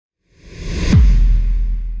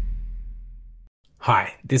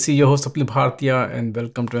Hi, this is your host Apil Bhartia and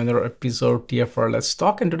welcome to another episode TFiR Let's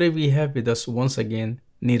Talk. And today we have with us once again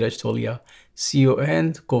Niraj Tolia, CEO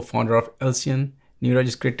and co-founder of Alcion. Niraj,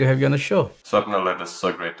 it's great to have you on the show. Certainly, it is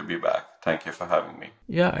so great to be back. Thank you for having me.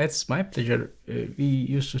 Yeah, it's my pleasure. We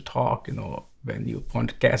used to talk, when you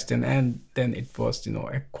found Caston and then it was,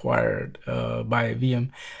 acquired by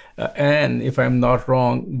VM. And if I'm not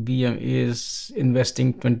wrong, VM is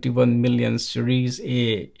investing 21 million Series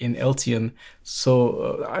A in Alcion.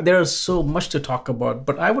 So there's so much to talk about,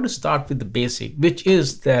 but I want to start with the basic, which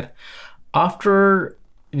is that after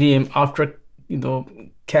VM, after,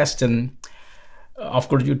 Caston, of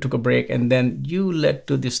course, you took a break and then you led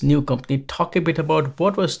to this new company. Talk a bit about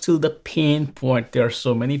what was still the pain point. There are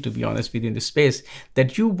so many, to be honest, within the space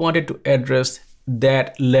that you wanted to address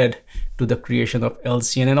that led to the creation of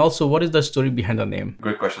Alcion. And also, what is the story behind the name?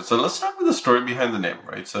 Great question. So let's start with the story behind the name,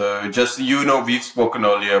 right? So just, we've spoken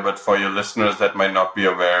earlier, but for your listeners that might not be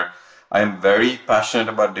aware, I'm very passionate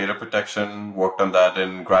about data protection, worked on that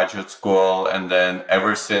in graduate school. And then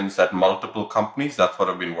ever since at multiple companies, that's what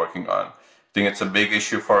I've been working on. I think it's a big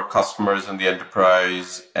issue for customers in the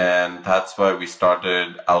enterprise, and that's why we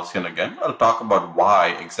started Alcion again. I'll talk about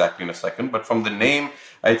why exactly in a second, but from the name,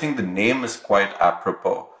 I think the name is quite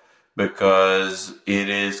apropos because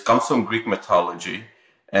comes from Greek mythology,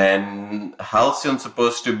 and Halcyon's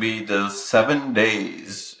supposed to be the 7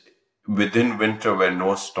 days within winter where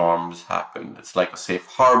no storms happen. It's like a safe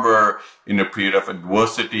harbor in a period of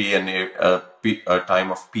adversity and a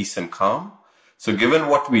time of peace and calm. So given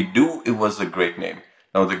what we do, it was a great name.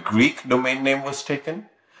 Now the Greek domain name was taken.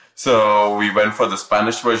 So we went for the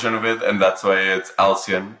Spanish version of it, and that's why it's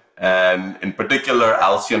Alcion. And in particular,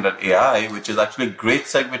 Alcion.ai, which is actually a great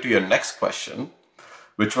segue to your next question,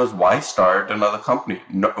 which was why start another company?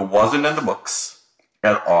 No, it wasn't in the books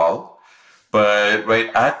at all. But right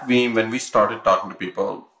at Veeam, when we started talking to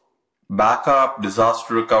people, backup,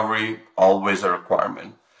 disaster recovery, always a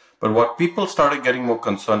requirement. But what people started getting more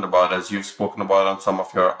concerned about, as you've spoken about on some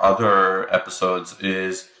of your other episodes,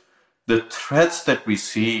 is the threats that we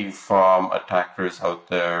see from attackers out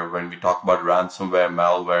there when we talk about ransomware,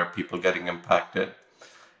 malware, people getting impacted.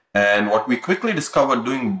 And what we quickly discovered,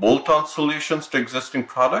 doing bolt-on solutions to existing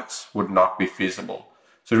products would not be feasible.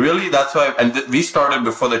 So really that's why, and we started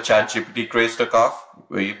before the ChatGPT craze took off,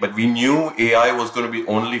 but we knew AI was going to be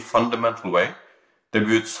only fundamental way that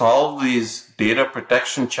we would solve these data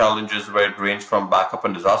protection challenges where it ranged from backup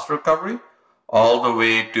and disaster recovery all the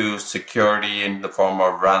way to security in the form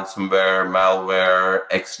of ransomware, malware,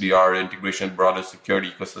 XDR integration, broader security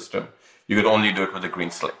ecosystem. You could only do it with a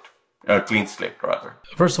clean slate rather.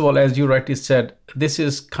 First of all, as you rightly said, this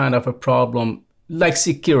is kind of a problem like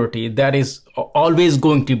security that is always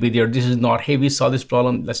going to be there. This is not, hey, we saw this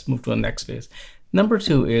problem, let's move to the next phase. Number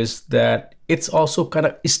two is that it's also kind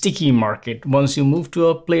of a sticky market. Once you move to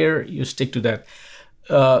a player, you stick to that.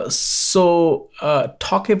 So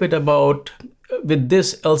talk a bit about, with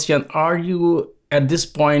this Alcion, are you at this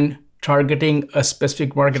point targeting a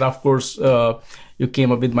specific market? Of course, you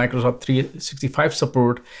came up with Microsoft 365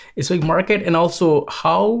 support. It's a market, and also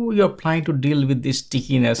how you're planning to deal with the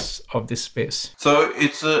stickiness of this space. So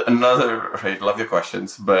it's another, right, love your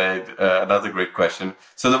questions, but another great question.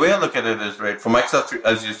 So the way I look at it is, right, for Microsoft,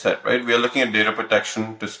 as you said, right, we are looking at data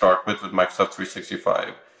protection to start with Microsoft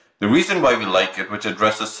 365. The reason why we like it, which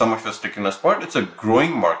addresses some of your stickiness part, it's a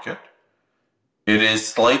growing market. It is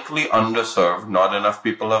slightly underserved, not enough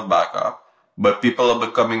people have backup, but people are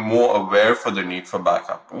becoming more aware for the need for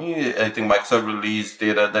backup. I think Microsoft released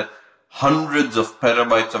data that hundreds of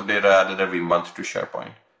petabytes of data added every month to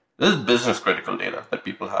SharePoint. This is business critical data that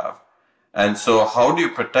people have. And so how do you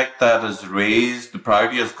protect that is raised, the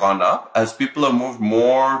priority has gone up as people have moved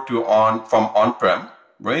more to from on-prem,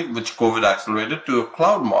 right, which COVID accelerated, to a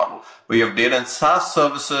cloud model where you have data and SaaS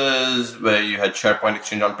services, where you had SharePoint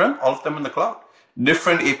Exchange on-prem, all of them in the cloud.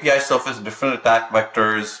 Different API surface, different attack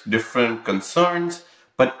vectors, different concerns,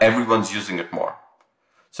 but everyone's using it more.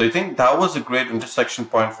 So I think that was a great intersection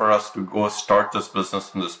point for us to go start this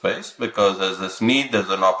business in this space, because there's this need, there's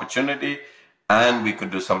an opportunity, and we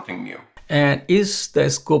could do something new. And is the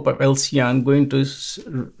scope of Alcion going to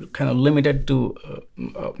kind of limited to,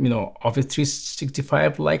 Office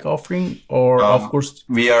 365 like offering, or of course?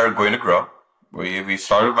 We are going to grow. We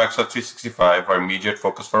started Microsoft 365, our immediate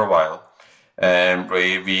focus for a while. And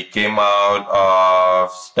we came out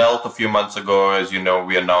of stealth a few months ago. As you know,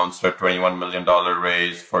 we announced a $21 million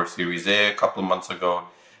raise for Series A a couple of months ago.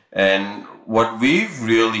 And what we've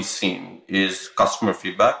really seen is customer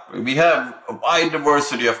feedback. We have a wide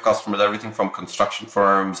diversity of customers, everything from construction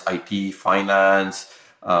firms, IT, finance,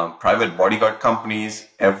 private bodyguard companies,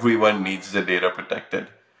 everyone needs the data protected.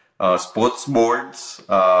 Sports boards,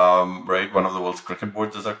 right? One of the world's cricket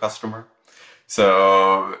boards is our customer.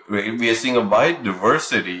 So we are seeing a wide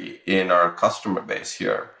diversity in our customer base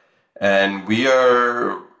here. And they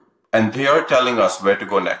are telling us where to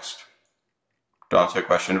go next, to answer your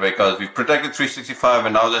question, because we've protected 365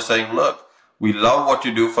 and now they're saying, look, we love what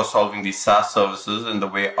you do for solving these SaaS services in the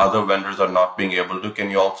way other vendors are not being able to.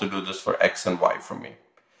 Can you also do this for X and Y for me?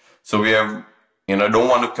 So we have, don't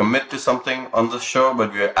want to commit to something on the show,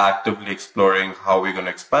 but we are actively exploring how we're going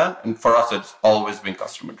to expand. And for us, it's always been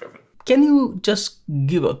customer driven. Can you just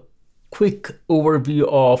give a quick overview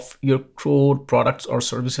of your core products or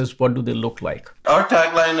services? What do they look like? Our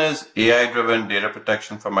tagline is AI-driven data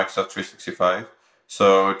protection for Microsoft 365.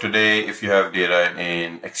 So today, if you have data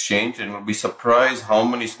in Exchange, and you'll be surprised how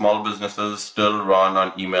many small businesses still run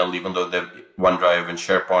on email, even though they have OneDrive and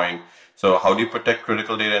SharePoint. So how do you protect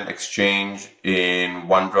critical data in Exchange, in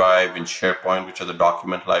OneDrive, in SharePoint, which are the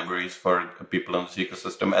document libraries for people in this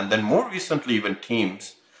ecosystem? And then more recently, even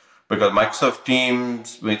Teams. Because Microsoft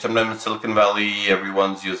Teams, sometimes in Silicon Valley,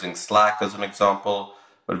 everyone's using Slack as an example.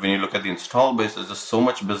 But when you look at the install base, there's just so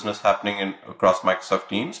much business happening across Microsoft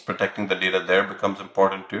Teams. Protecting the data there becomes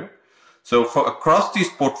important too. So across these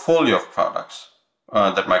portfolio of products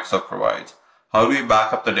that Microsoft provides, how do we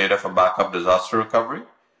back up the data for backup disaster recovery?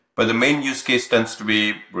 But the main use case tends to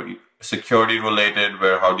be security related,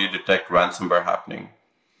 where how do you detect ransomware happening?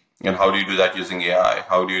 And how do you do that using AI?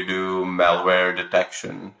 How do you do malware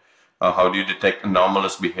detection? How do you detect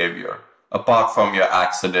anomalous behavior, apart from your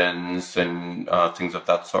accidents and things of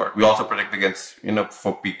that sort? We also protect against,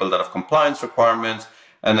 for people that have compliance requirements,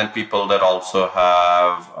 and then people that also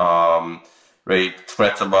have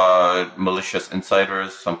threats about malicious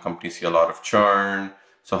insiders. Some companies see a lot of churn.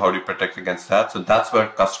 So how do you protect against that? So that's where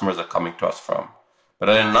customers are coming to us from. But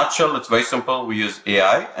in a nutshell, it's very simple. We use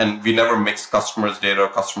AI, and we never mix customers' data or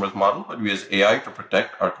customers' model, but we use AI to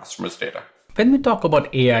protect our customers' data. When we talk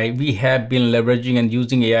about AI, we have been leveraging and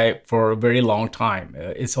using AI for a very long time.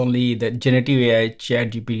 It's only that generative AI,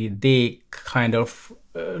 ChatGPT, they kind of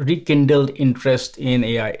rekindled interest in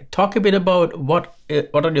AI. Talk a bit about what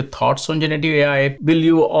are your thoughts on generative AI? Will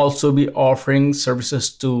you also be offering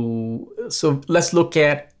services so let's look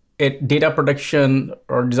at data protection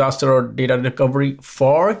or disaster or data recovery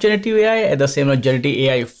for generative AI, at the same time generative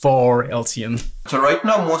AI for Alcion? So right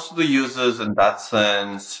now, most of the users in that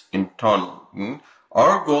sense, internal.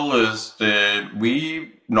 Our goal is that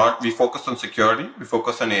we focus on security, we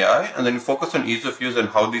focus on AI, and then we focus on ease of use and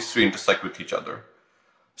how these three intersect with each other.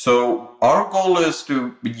 So our goal is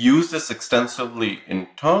to use this extensively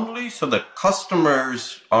internally so that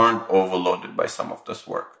customers aren't overloaded by some of this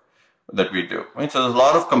work that we do. Right? So there's a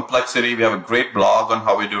lot of complexity. We have a great blog on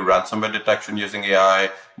how we do ransomware detection using AI,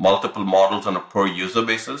 multiple models on a per user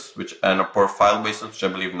basis, and a per file basis, which I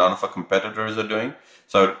believe none of our competitors are doing.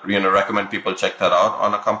 So I recommend people check that out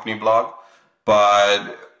on a company blog.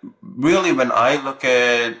 But really, when I look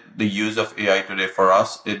at the use of AI today for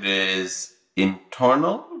us, it is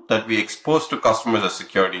internal that we expose to customers as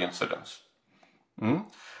security incidents.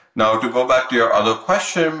 Now, to go back to your other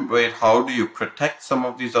question, how do you protect some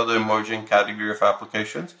of these other emerging category of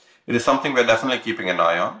applications? It is something we're definitely keeping an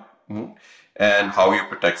eye on. And how you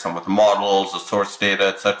protect some of the models, the source data,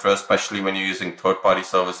 etc., especially when you're using third-party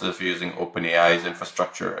services, you're using OpenAI's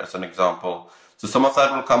infrastructure as an example. So some of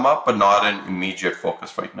that will come up, but not an immediate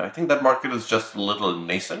focus right now. I think that market is just a little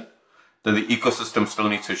nascent, that the ecosystem still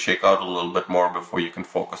needs to shake out a little bit more before you can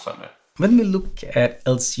focus on it. When we look at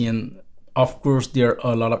Alcion, of course, there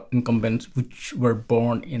are a lot of incumbents which were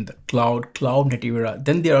born in the cloud native era.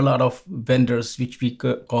 Then there are a lot of vendors which we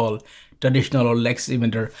call traditional or legacy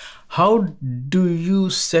vendor. How do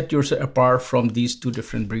you set yourself apart from these two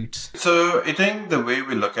different breeds? So I think the way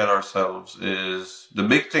we look at ourselves is the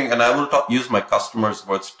big thing, and I will use my customers'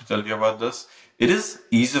 words to tell you about this. It is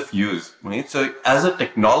ease of use, right? So as a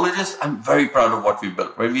technologist, I'm very proud of what we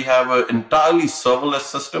built, right? We have an entirely serverless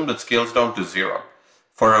system that scales down to zero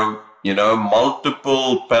for a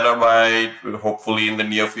multiple petabyte, hopefully in the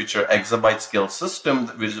near future, exabyte scale system,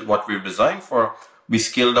 which is what we've designed for. We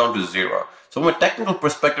scale down to zero. So from a technical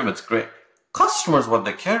perspective, it's great. Customers, what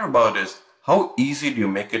they care about is how easy do you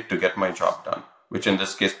make it to get my job done, which in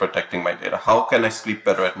this case, protecting my data. How can I sleep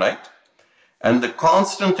better at night? And the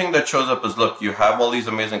constant thing that shows up is, look, you have all these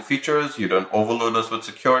amazing features. You don't overload us with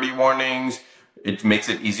security warnings. It makes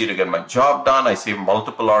it easy to get my job done. I save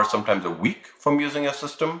multiple hours, sometimes a week from using a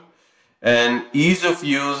system. And ease of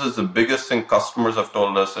use is the biggest thing customers have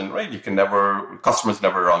told us. And customers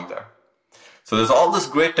never wrong there. So there's all this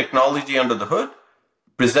great technology under the hood.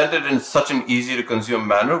 presented in such an easy to consume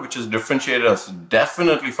manner, which has differentiated us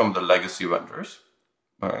definitely from the legacy vendors,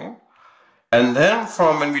 right? And then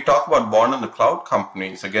from when we talk about born in the cloud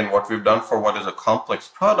companies, again, what we've done for what is a complex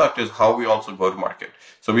product is how we also go to market.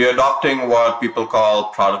 So we are adopting what people call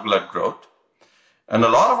product-led growth. And a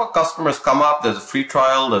lot of our customers come up, there's a free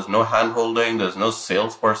trial, there's no hand-holding, there's no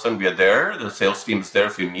salesperson. We are there, the sales team is there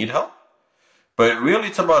if you need help. But really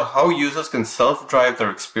it's about how users can self-drive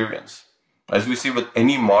their experience. As we see with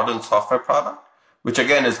any modern software product, which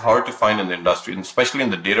again is hard to find in the industry, and especially in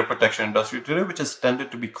the data protection industry today, which has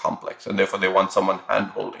tended to be complex, and therefore they want someone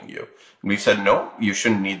hand-holding you. And we said, no, you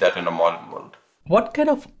shouldn't need that in a modern world. What kind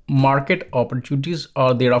of market opportunities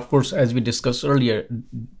are there? Of course, as we discussed earlier,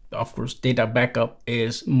 of course, data backup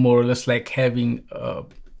is more or less like having a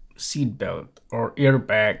seat belt or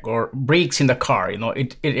airbag or brakes in the car.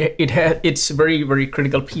 It's very, very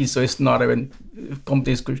critical piece. So it's not even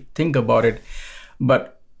companies could think about it,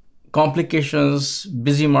 but complications,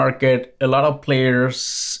 busy market, a lot of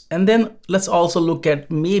players. And then let's also look at,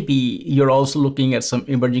 maybe you're also looking at some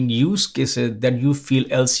emerging use cases that you feel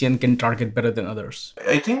Alcion can target better than others.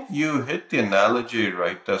 I think you hit the analogy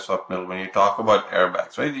right there, Swapnil, when you talk about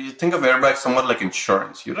airbags, right? You think of airbags somewhat like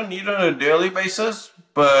insurance. You don't need it on a daily basis,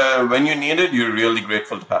 but when you need it, you're really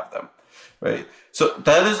grateful to have them, right? So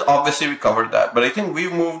that is obviously we covered that, but I think we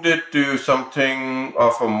moved it to something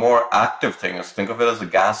of a more active thing. Let's think of it as a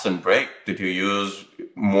gas and brake that you use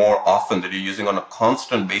more often, that you're using on a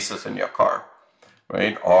constant basis in your car,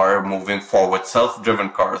 right? Or moving forward, self-driven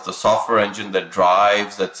cars, the software engine that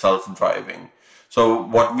drives that self-driving. So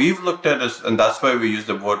what we've looked at is, and that's why we use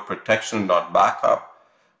the word protection, not backup.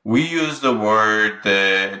 We use the word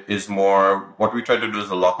that is more, what we try to do is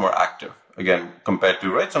a lot more active. Again, compared to,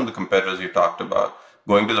 right, some of the competitors you talked about.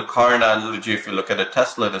 Going to the car analogy, if you look at a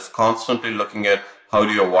Tesla that's constantly looking at how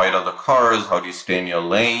do you avoid other cars, how do you stay in your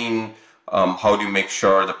lane, how do you make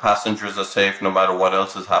sure the passengers are safe no matter what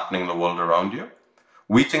else is happening in the world around you.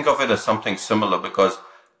 We think of it as something similar because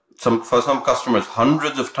for some customers,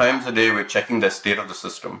 hundreds of times a day, we're checking the state of the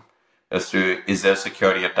system as to, is there a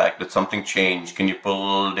security attack? Did something change? Can you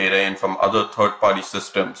pull data in from other third-party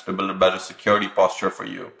systems to build a better security posture for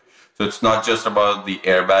you? So it's not just about the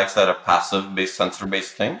airbags that are passive-based,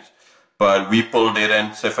 sensor-based things, but we pull data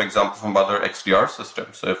in, say, for example, from other XDR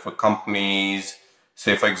systems. So if a company's,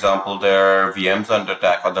 say, for example, their VMs under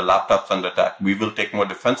attack or the laptops under attack, we will take more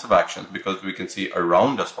defensive actions because we can see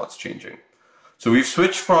around us what's changing. So we've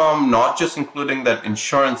switched from not just including that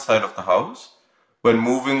insurance side of the house, but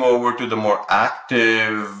moving over to the more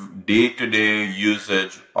active day-to-day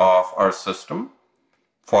usage of our system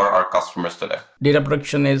for our customers today. Data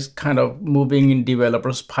protection is kind of moving in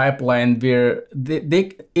developers' pipeline where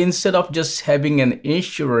they instead of just having an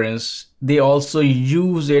insurance, they also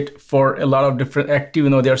use it for a lot of different active,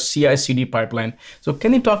 their CI/CD pipeline. So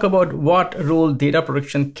can you talk about what role data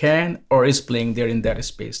protection can or is playing there in that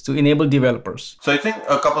space to enable developers? So I think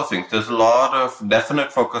a couple of things. There's a lot of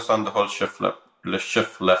definite focus on the whole shift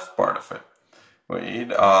left part of it, right?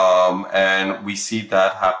 And we see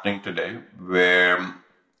that happening today where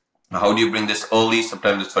how do you bring this early?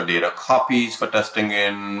 Sometimes it's for data copies, for testing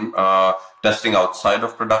testing outside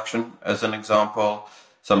of production, as an example.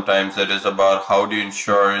 Sometimes it is about how do you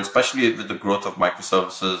ensure, especially with the growth of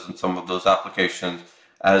microservices and some of those applications,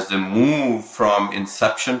 as they move from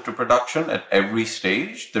inception to production at every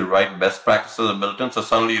stage, the right best practices are built in. So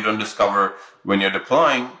suddenly you don't discover when you're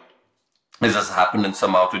deploying, as has happened in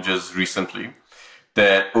some outages recently,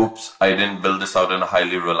 that, oops, I didn't build this out in a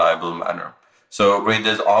highly reliable manner. So right,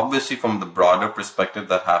 there's obviously from the broader perspective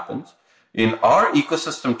that happens. In our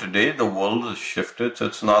ecosystem today, the world has shifted. So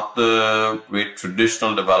it's not the great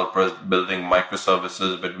traditional developers building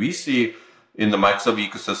microservices, but we see in the Microsoft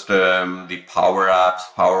ecosystem, the Power Apps,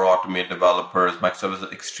 Power Automate developers. Microsoft is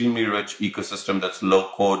an extremely rich ecosystem that's low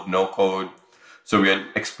code, no code. So we are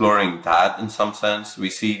exploring that in some sense. We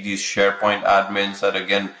see these SharePoint admins that,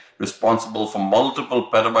 again, responsible for multiple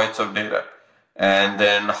petabytes of data. And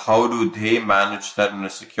then how do they manage that in a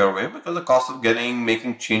secure way? Because the cost of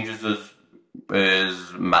making changes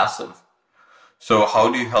is massive. So how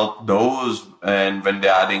do you help those and when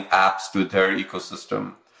they're adding apps to their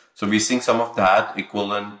ecosystem? So we're seeing some of that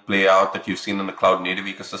equivalent play out that you've seen in the cloud native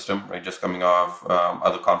ecosystem, right? Just coming off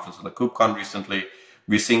other conferences like KubeCon recently.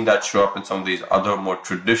 We're seeing that show up in some of these other more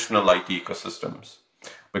traditional IT ecosystems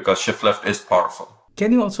because shift left is powerful.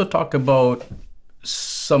 Can you also talk about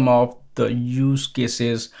some of the use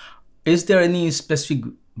cases? Is there any specific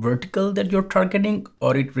vertical that you're targeting,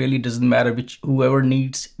 or it really doesn't matter whoever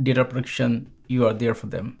needs data protection, you are there for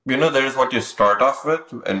them? There is what you start off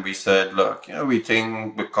with. And we said, look, we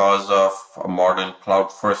think because of a modern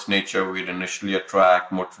cloud first nature, we'd initially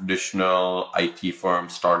attract more traditional IT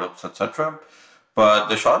firms, startups, etc. But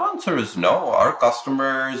the short answer is no. Our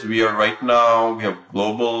customers, we have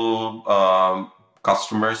global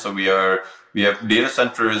customers. So we have data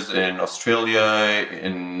centers in Australia,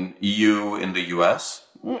 in EU, in the US.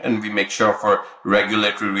 And we make sure for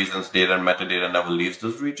regulatory reasons, data and metadata never leaves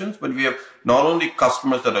those regions. But we have not only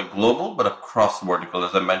customers that are global, but across vertical,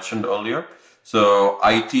 as I mentioned earlier. So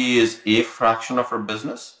IT is a fraction of our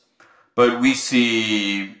business, but we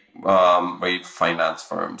see finance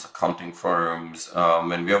firms, accounting firms,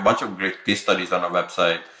 and we have a bunch of great case studies on our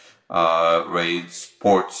website,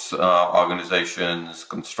 sports organizations,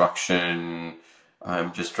 construction.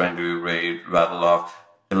 I'm just trying to rattle off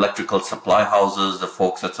electrical supply houses, the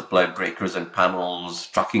folks that supply breakers and panels,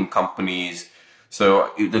 trucking companies.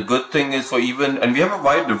 So the good thing is and we have a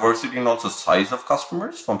wide diversity and also size of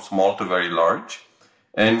customers from small to very large.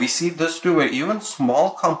 And we see this too, where even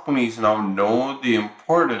small companies now know the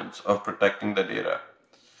importance of protecting the data.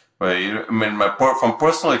 Right? From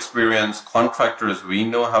personal experience, contractors we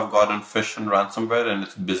know have gotten phished and ransomware and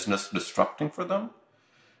it's business disrupting for them.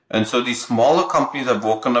 And so these smaller companies have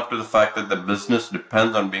woken up to the fact that the business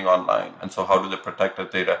depends on being online. And so how do they protect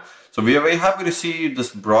that data? So we are very happy to see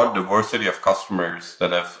this broad diversity of customers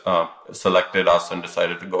that have selected us and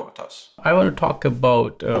decided to go with us. I want to talk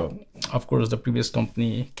about, of course, the previous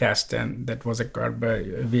company, Castan, that was acquired by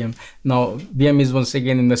VM. Now, VM is once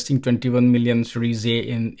again investing 21 million Series A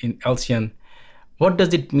in Alcion. What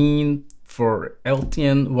does it mean for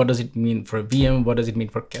Alcion? What does it mean for VM? What does it mean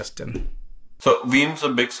for Castan? So VM's a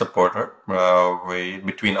big supporter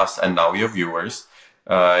between us and now your viewers.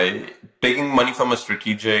 Taking money from a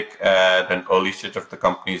strategic at an early stage of the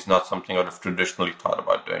company is not something I would have traditionally thought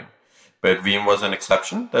about doing. But VM was an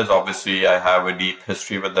exception. I have a deep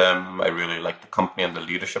history with them. I really like the company and the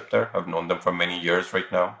leadership there. I've known them for many years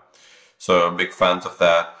right now. So big fans of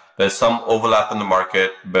that. There's some overlap in the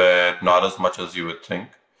market, but not as much as you would think,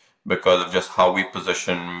 because of just how we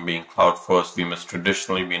position being cloud first. VM has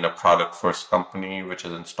traditionally been a product first company, which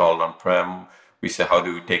is installed on-prem. We say, how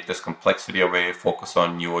do we take this complexity away, focus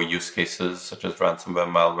on newer use cases such as ransomware,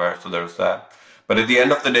 malware. So there's that. But at the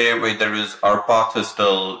end of the day, our path is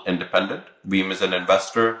still independent. VM is an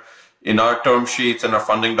investor. In our term sheets and our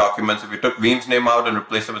funding documents, if we took VM's name out and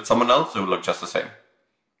replaced it with someone else, it would look just the same.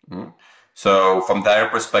 So from their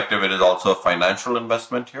perspective, it is also a financial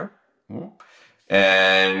investment here.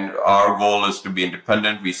 And our goal is to be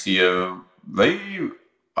independent.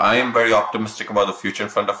 I am very optimistic about the future in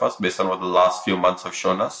front of us based on what the last few months have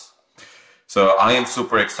shown us. So I am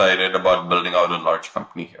super excited about building out a large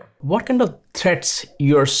company here. What kind of threats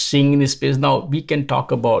you're seeing in this space? Now, we can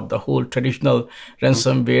talk about the whole traditional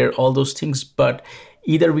ransomware, all those things, but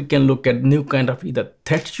either we can look at new kind of either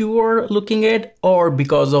threats you are looking at, or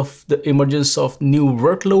because of the emergence of new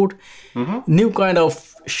workload, new kind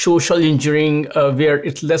of social engineering, where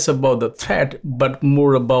it's less about the threat, but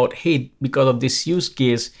more about, hey, because of this use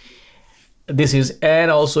case,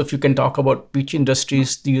 and also if you can talk about which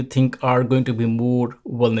industries do you think are going to be more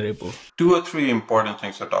vulnerable? 2 or 3 important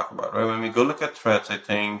things to talk about, right? When we go look at threats, I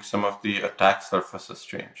think some of the attack surface has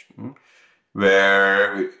changed,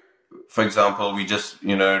 where, for example, we just,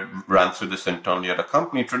 ran through this internally at a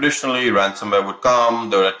company. Traditionally, ransomware would come,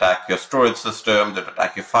 they would attack your storage system, they would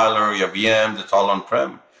attack your filer, your VMs, it's all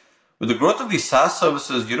on-prem. With the growth of these SaaS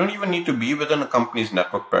services, you don't even need to be within a company's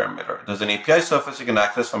network perimeter. There's an API surface you can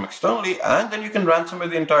access from externally, and then you can ransomware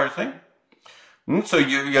the entire thing. So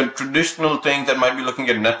your traditional things that might be looking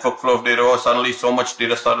at network flow of data, or suddenly so much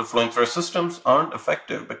data started flowing through our systems, aren't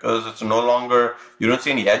effective because it's no longer, you don't see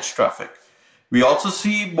any edge traffic. We also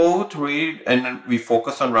see both, and we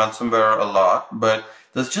focus on ransomware a lot, but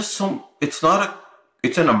there's just it's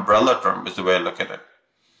an umbrella term is the way I look at it.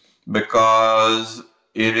 Because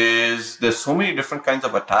there's so many different kinds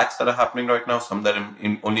of attacks that are happening right now. Some that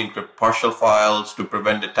only encrypt partial files to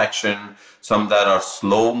prevent detection, some that are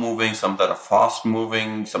slow moving, some that are fast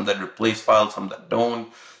moving, some that replace files, some that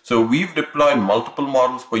don't. So we've deployed multiple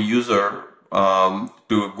models per user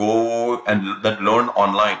to go and that learn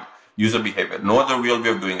online user behavior. No other real way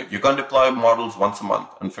of doing it. You can't deploy models once a month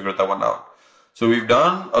and figure that one out. So we've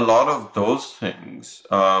done a lot of those things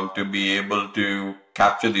to be able to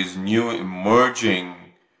capture these new emerging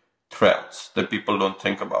threats that people don't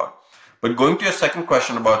think about. But going to your second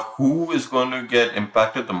question about who is going to get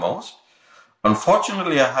impacted the most,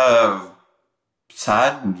 unfortunately, I have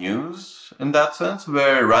sad news in that sense,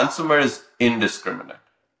 where ransomware is indiscriminate.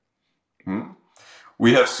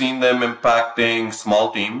 We have seen them impacting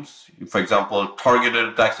small teams. for example, targeted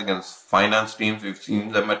attacks against finance teams. We've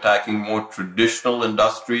seen them attacking more traditional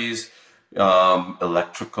industries,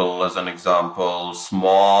 electrical as an example,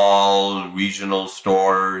 small regional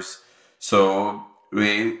stores. So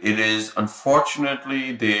it is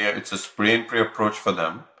unfortunately it's a spray and pray approach for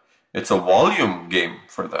them. It's a volume game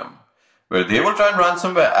for them, where they will try and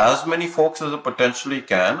ransomware as many folks as they potentially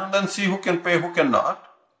can and then see who can pay, who cannot.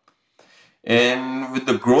 And with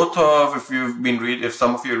the growth of, if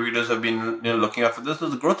some of your readers have been looking out for this,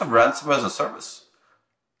 is the growth of ransomware as a service.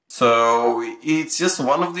 So it's just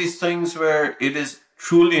one of these things where it is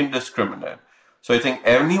truly indiscriminate. So I think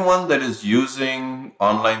anyone that is using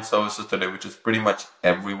online services today, which is pretty much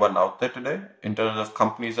everyone out there today in terms of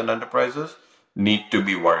companies and enterprises, need to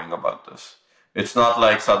be worrying about this. It's not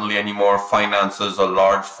like suddenly anymore finances or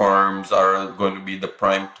large firms are going to be the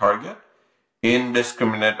prime target.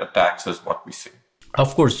 Indiscriminate attacks is what we see.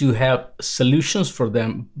 Of course, you have solutions for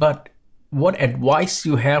them, but what advice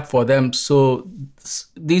you have for them? So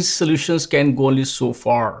these solutions can go only so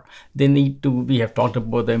far. They need to, we have talked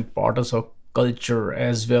about the importance of culture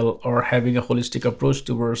as well, or having a holistic approach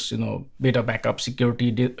towards, data backup,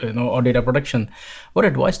 security, or data protection. What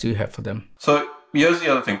advice do you have for them? So here's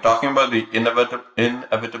the other thing, talking about the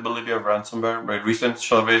inevitability of ransomware, right? Recent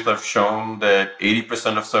surveys have shown that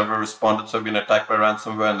 80% of server respondents have been attacked by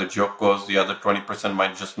ransomware, and the joke goes the other 20%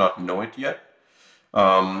 might just not know it yet.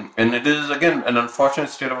 And it is, again, an unfortunate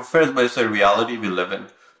state of affairs, but it's a reality we live in.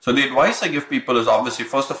 So the advice I give people is obviously,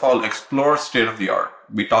 first of all, explore state of the art.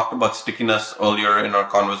 We talked about stickiness earlier in our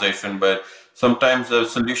conversation, but sometimes the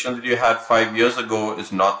solution that you had 5 years ago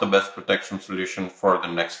is not the best protection solution for the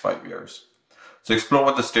next 5 years. So explore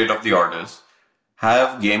what the state of the art is.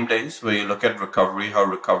 Have game days where you look at recovery, how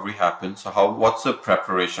recovery happens. So what's the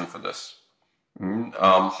preparation for this?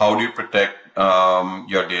 How do you protect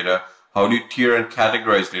your data? How do you tier and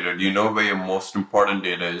categorize data? Do you know where your most important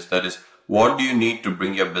data is? That is, what do you need to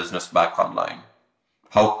bring your business back online?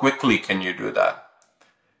 How quickly can you do that?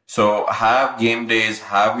 So have game days,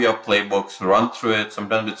 have your playbooks, run through it.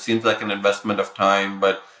 Sometimes it seems like an investment of time,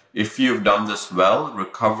 but if you've done this well,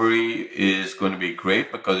 recovery is going to be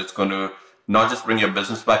great because it's going to not just bring your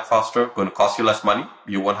business back faster, going to cost you less money.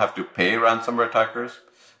 You won't have to pay ransomware attackers.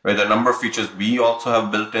 Right? The number of features we also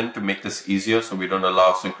have built in to make this easier, so we don't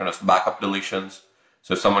allow synchronous backup deletions.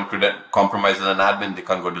 So if someone compromises an admin, they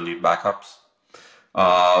can't go delete backups.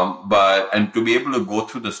 And to be able to go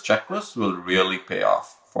through this checklist will really pay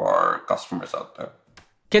off for customers out there.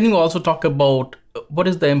 Can you also talk about what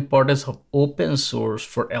is the importance of open source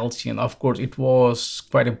for Alcion? Of course, it was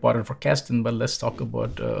quite important for Kasten, but let's talk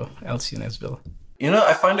about Alcion as well.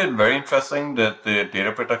 I find it very interesting that the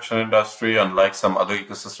data protection industry, unlike some other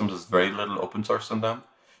ecosystems, has very little open source in them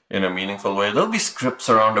in a meaningful way. There'll be scripts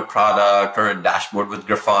around a product or a dashboard with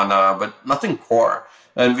Grafana, but nothing core.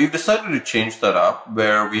 And we've decided to change that up,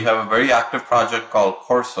 where we have a very active project called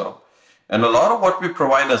Corso. And a lot of what we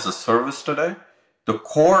provide as a service today, the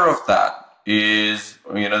core of that is,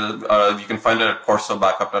 you can find it at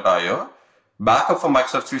corsobackup.io. Backup for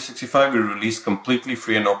Microsoft 365 we release completely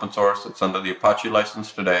free and open source. It's under the Apache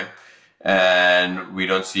license today. And we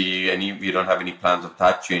don't have any plans of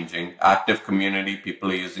that changing. Active community,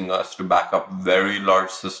 people are using us to back up very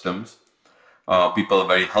large systems. People are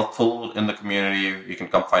very helpful in the community. You can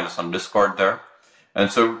come find us on Discord there.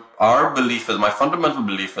 And so my fundamental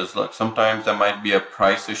belief is, look, sometimes there might be a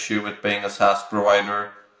price issue with paying a SaaS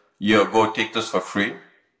provider. Go take this for free.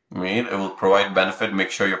 It will provide benefit,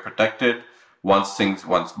 make sure you're protected. Once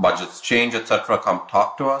budgets change, etc., come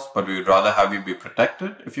talk to us. But we would rather have you be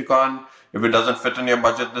protected if it doesn't fit in your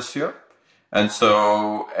budget this year. And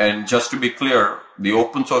just to be clear, the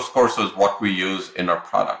open source course is what we use in our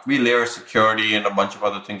product. We layer security and a bunch of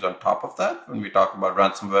other things on top of that when we talk about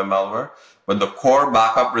ransomware malware. But the core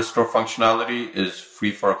backup restore functionality is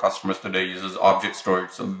free for our customers today. It uses object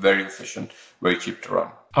storage, so very efficient, very cheap to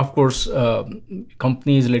run. Of course,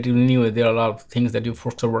 company is relatively new. There are a lot of things that you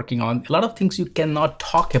folks are working on. A lot of things you cannot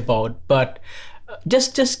talk about, but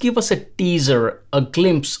just give us a teaser, a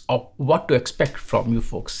glimpse of what to expect from you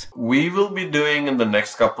folks. We will be doing in the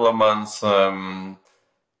next couple of months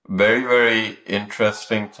very, very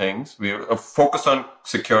interesting things. We focus on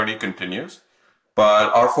security continues,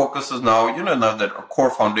 but our focus is now, now that our core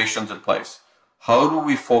foundation's in place. How do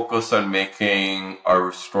we focus on making our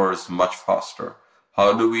restores much faster?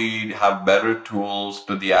 How do we have better tools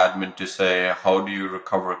to the admin to say, how do you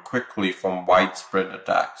recover quickly from widespread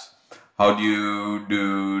attacks? How do you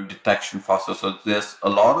do detection faster? So there's a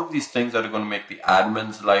lot of these things that are going to make the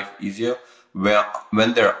admin's life easier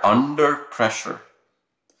when they're under pressure.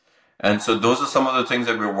 And so those are some of the things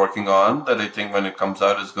that we're working on that I think when it comes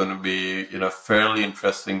out is going to be, fairly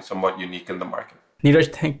interesting, somewhat unique in the market.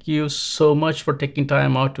 Niraj, thank you so much for taking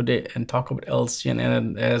time out today and talk about Alcion.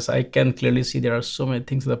 And as I can clearly see, there are so many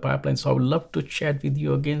things in the pipeline. So I would love to chat with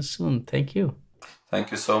you again soon. Thank you.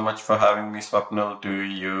 Thank you so much for having me, Swapnil, to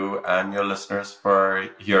you and your listeners for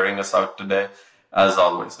hearing us out today. As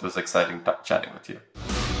always, it was exciting chatting with you.